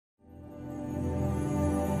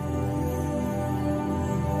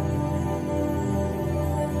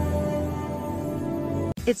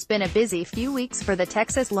It's been a busy few weeks for the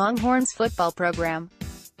Texas Longhorns football program.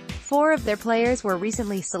 4 of their players were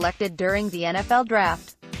recently selected during the NFL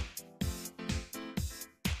draft.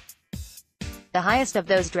 The highest of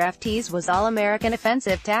those draftees was All-American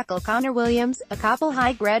offensive tackle Connor Williams, a Coppell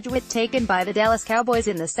High graduate taken by the Dallas Cowboys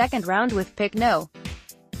in the second round with pick No.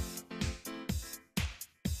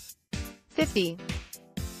 50.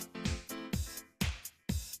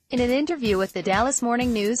 In an interview with the Dallas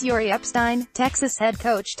Morning News, Jori Epstein, Texas head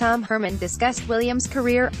coach Tom Herman discussed Williams'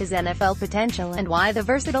 career, his NFL potential, and why the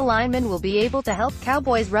versatile lineman will be able to help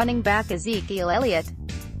Cowboys running back Ezekiel Elliot.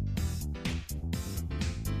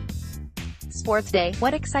 Sports Day: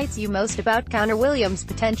 what excites you most about Connor Williams'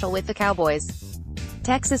 potential with the Cowboys?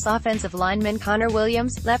 Texas offensive lineman Connor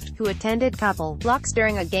Williams, left, who attended Coppell, blocks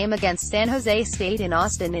during a game against San Jose State in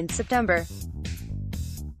Austin in September.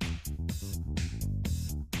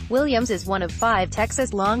 Williams is one of 5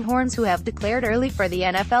 Texas Longhorns who have declared early for the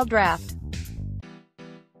NFL draft.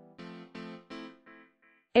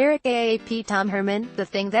 Eric AAP Tom Herman: the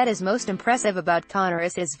thing that is most impressive about Connor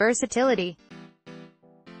is his versatility.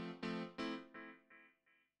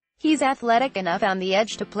 He's athletic enough on the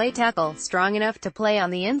edge to play tackle, strong enough to play on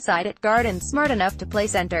the inside at guard, and smart enough to play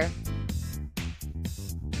center.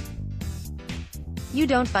 You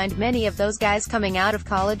don't find many of those guys coming out of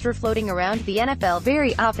college or floating around the NFL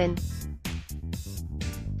very often.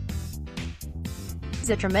 He's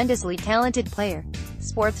a tremendously talented player.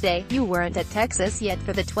 Sports Day: you weren't at Texas yet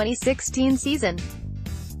for the 2016 season.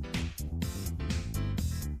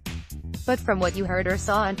 But from what you heard or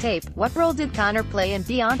saw on tape, what role did Connor play in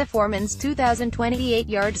D'Onta Foreman's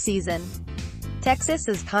 2028-yard season?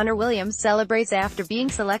 Texas's Connor Williams celebrates after being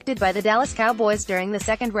selected by the Dallas Cowboys during the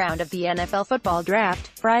second round of the NFL football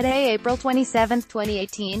draft, Friday, April 27,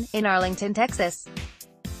 2018, in Arlington, Texas.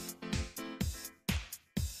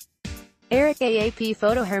 Eric AAP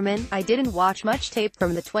Photo Herman: I didn't watch much tape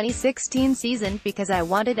from the 2016 season because I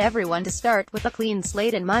wanted everyone to start with a clean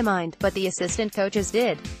slate in my mind, but the assistant coaches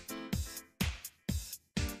did.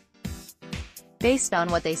 Based on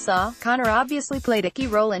what they saw, Connor obviously played a key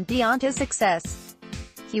role in D'Onta's success.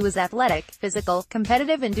 He was athletic, physical,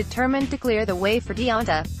 competitive, and determined to clear the way for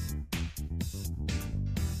D'Onta.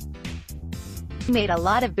 He made a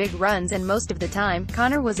lot of big runs, and most of the time,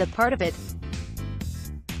 Connor was a part of it.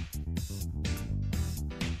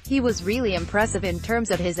 He was really impressive in terms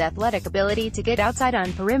of his athletic ability to get outside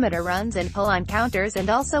on perimeter runs and pull on counters, and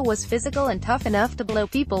also was physical and tough enough to blow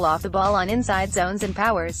people off the ball on inside zones and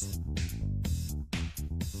powers.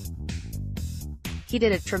 He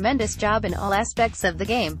did a tremendous job in all aspects of the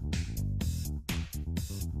game.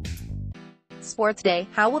 Sports Day: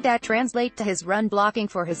 how will that translate to his run blocking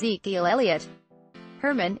for Ezekiel Elliot?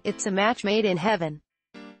 Herman: it's a match made in heaven.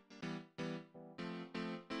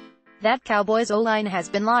 That Cowboys O-line has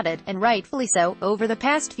been lauded, and rightfully so, over the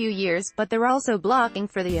past few years, but they're also blocking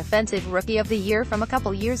for the Offensive Rookie of the Year from a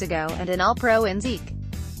couple years ago, and an All-Pro in Zeke.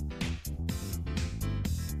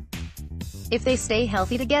 If they stay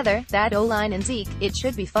healthy together, that O-line and Zeke, it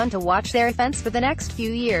should be fun to watch their offense for the next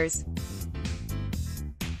few years.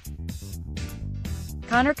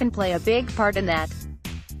 Connor can play a big part in that.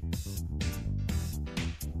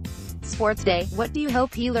 Sports Day: what do you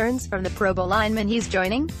hope he learns from the Pro Bowl lineman he's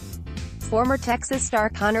joining? Former Texas star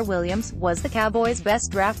Connor Williams was the Cowboys'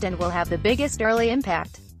 best draft and will have the biggest early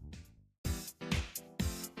impact.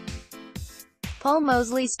 Paul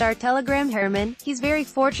Mosley Star-Telegram Herman: he's very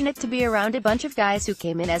fortunate to be around a bunch of guys who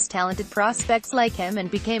came in as talented prospects like him and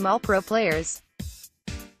became all-pro players.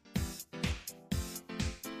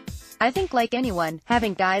 I think, like anyone,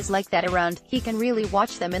 having guys like that around, he can really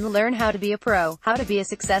watch them and learn how to be a pro, how to be a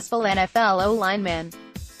successful NFL O-lineman.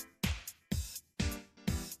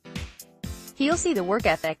 He'll see the work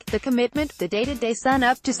ethic, the commitment, the day-to-day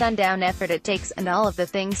sun-up-to-sundown effort it takes, and all of the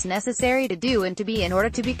things necessary to do and to be in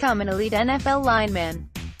order to become an elite NFL lineman.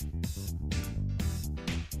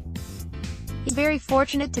 He's very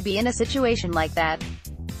fortunate to be in a situation like that.